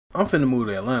I'm finna move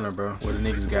to Atlanta, bro, where the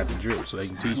niggas got the drip so they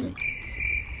can teach me.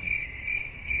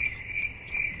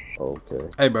 Okay.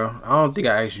 Hey, bro, I don't think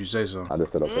I asked you to say something. I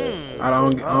just said okay. I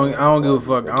don't give a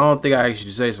fuck. I don't think I asked you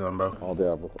to say something, bro. I don't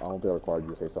think I required you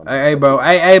to say something. Hey, bro.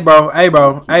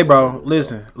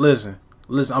 Listen.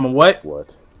 I'm a what?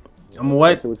 What? I'm a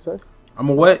what? What you say? I'm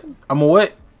a what? I'm a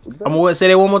what? I'm a what? Say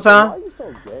that one more time. Why are you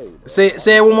so gay?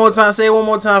 Say it one more time. Say it one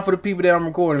more time for the people that I'm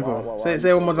recording for. Say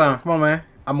it one more time. Come on, man.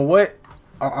 I'm a what?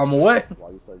 I'm a what? Why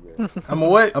are you so gay? I'm a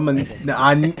what?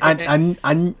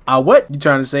 I what? You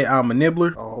trying to say I'm a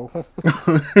nibbler? Oh.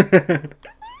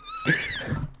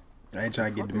 I ain't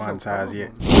trying to get demonetized yet.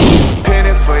 Penny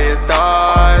for your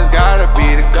thoughts, gotta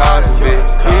be the cause of it.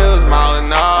 He was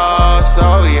smiling off,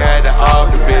 so he had to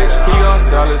off the bitch. He gon'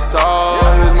 sell his soul,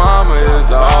 his mama is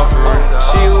the offering.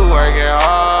 She was working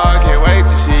hard, can't wait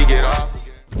till she get off.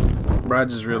 Bro, I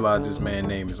just realized this man's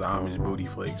name is Amish Booty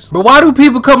Flakes. But why do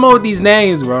people come up with these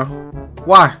names, bro?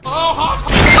 Why?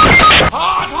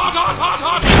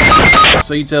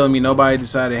 So you telling me nobody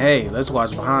decided, hey, let's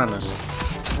watch Behind Us?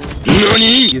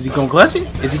 Is he gonna clutch it?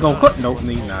 Is he gonna clutch? Nope,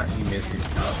 he not. He missed it.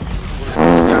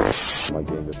 My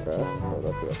game just crashed.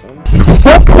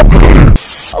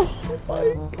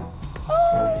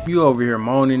 You over here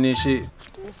moaning and shit.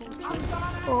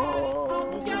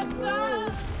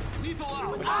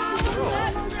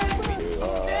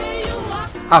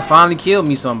 I finally killed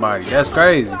me somebody. That's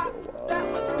crazy. 60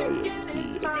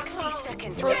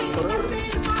 seconds.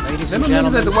 Them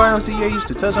niggas at the YMCA used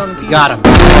to touch on the key. Got him.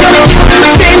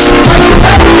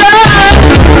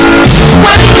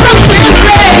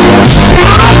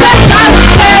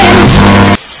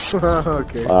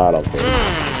 Okay. I don't care.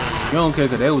 You don't care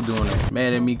because they were doing it.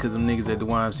 Mad at me because them niggas at the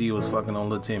YMCA was fucking on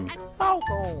Lil Timmy.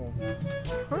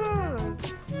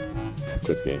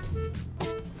 This game.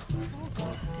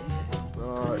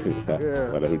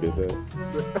 Yeah. I know who did that.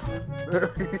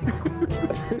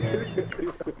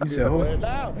 You said who?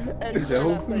 You said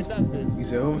who? You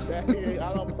said who?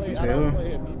 You said who?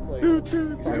 You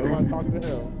said who? Talk to him.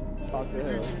 Talk to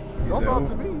him. Don't talk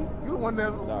to me. You the one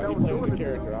that was doing it.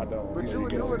 Character, I don't. But you were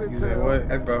doing it. You said what?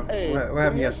 Hey, bro. What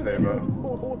happened yesterday, bro?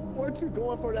 Weren't you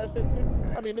going for that shit too?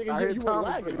 I mean, nigga, you were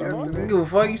lagging. I don't give a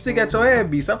fuck. You still got your ass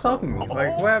beat. Stop talking to me.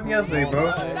 Like, what happened yesterday,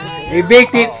 bro?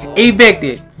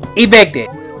 Evicted.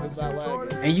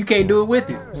 And you can't do it with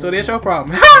it. So that's your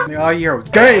problem. All you heard was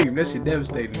game. That shit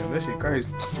devastating him. That shit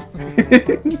crazy.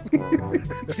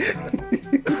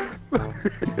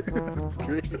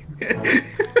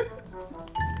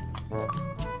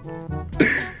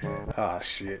 Oh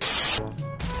shit.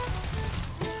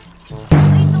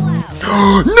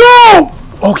 No!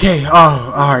 Okay,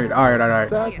 alright.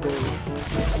 Bro,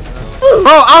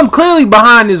 I'm clearly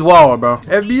behind this wall, bro.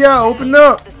 FBI, open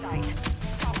up.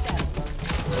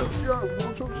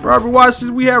 Robert Watch,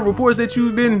 we have reports that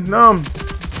you've been,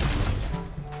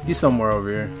 he's somewhere over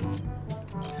here.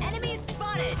 Enemies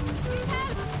spotted.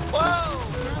 Whoa!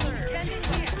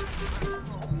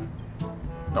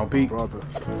 Don't peek.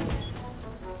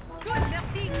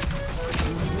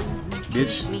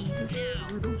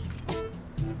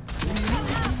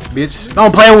 Bitch.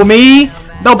 Don't play with me.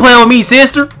 Don't play with me,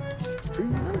 sister.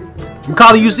 I'm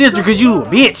calling you sister because you a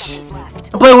bitch.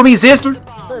 Don't play with me, sister.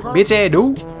 Bitch ass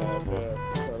dude.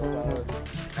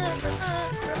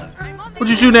 What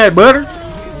you shooting at, butter?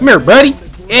 Come here, buddy.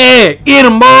 Yeah, eat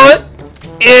him, boy.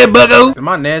 Yeah, bucko. Am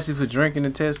I nasty for drinking the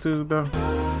test tube, though?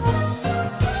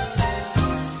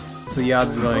 So y'all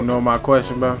just gonna ignore my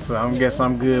question, bro? So I guess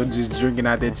I'm good just drinking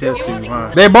out that test tube,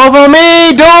 huh? They both on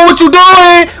me! Doing what you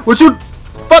doing? What you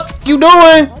fuck you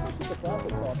doing?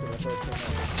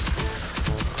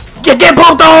 Get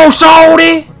poked on,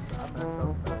 shorty!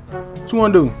 What you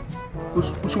wanna do?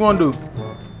 What you wanna do?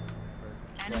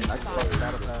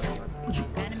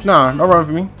 Nah, don't run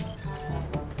for me.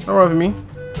 Don't run for me.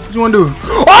 What you wanna do?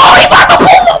 Oh, he got the poop!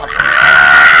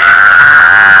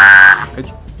 What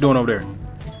you doing over there?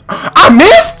 I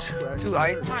missed! Two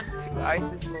ice is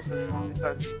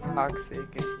toxic.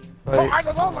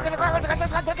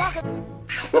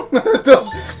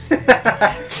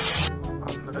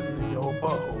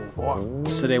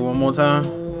 Say that one more time.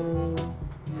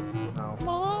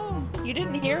 Mom, you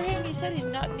didn't hear him? He said he's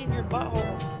not in your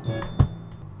butthole.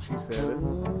 She said it.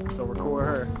 So record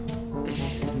her.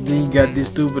 Then you got this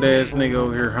stupid ass nigga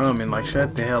over here humming. Like,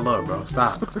 shut the hell up, bro.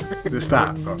 Stop. Just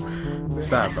stop, bro.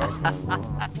 Stop, bro.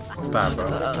 Stop, bro.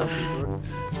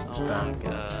 Stop.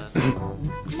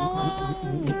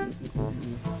 Mom.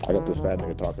 I got this fat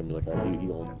nigga talking to me like he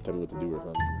gonna tell me what to do or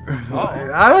something. Oh,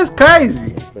 that's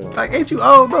crazy. Like, ain't you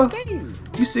old, bro?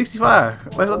 You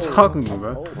 65. Why stop talking to me,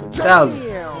 bro? 1,000.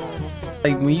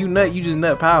 Like when you nut, you just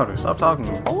nut powder. Stop talking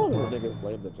to me. How long will niggas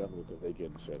blame the jungle because they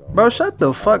getting shit on? Bro, shut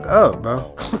the fuck up,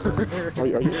 bro.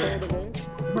 Are you playing the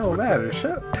game? No matter.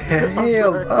 Shut the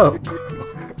hell up.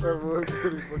 That was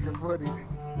pretty fucking funny.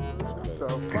 Shut the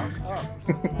fuck up.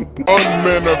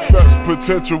 Unmanifest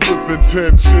potential with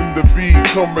intention to be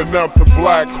coming out the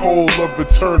black hole of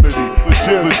eternity.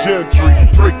 The gentry,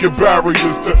 breaking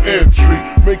barriers to entry,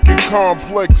 making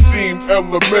complex seem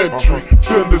elementary.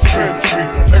 Send this entry,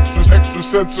 extra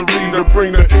sensory to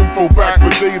bring the info back for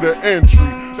data entry.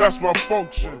 That's my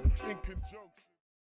function.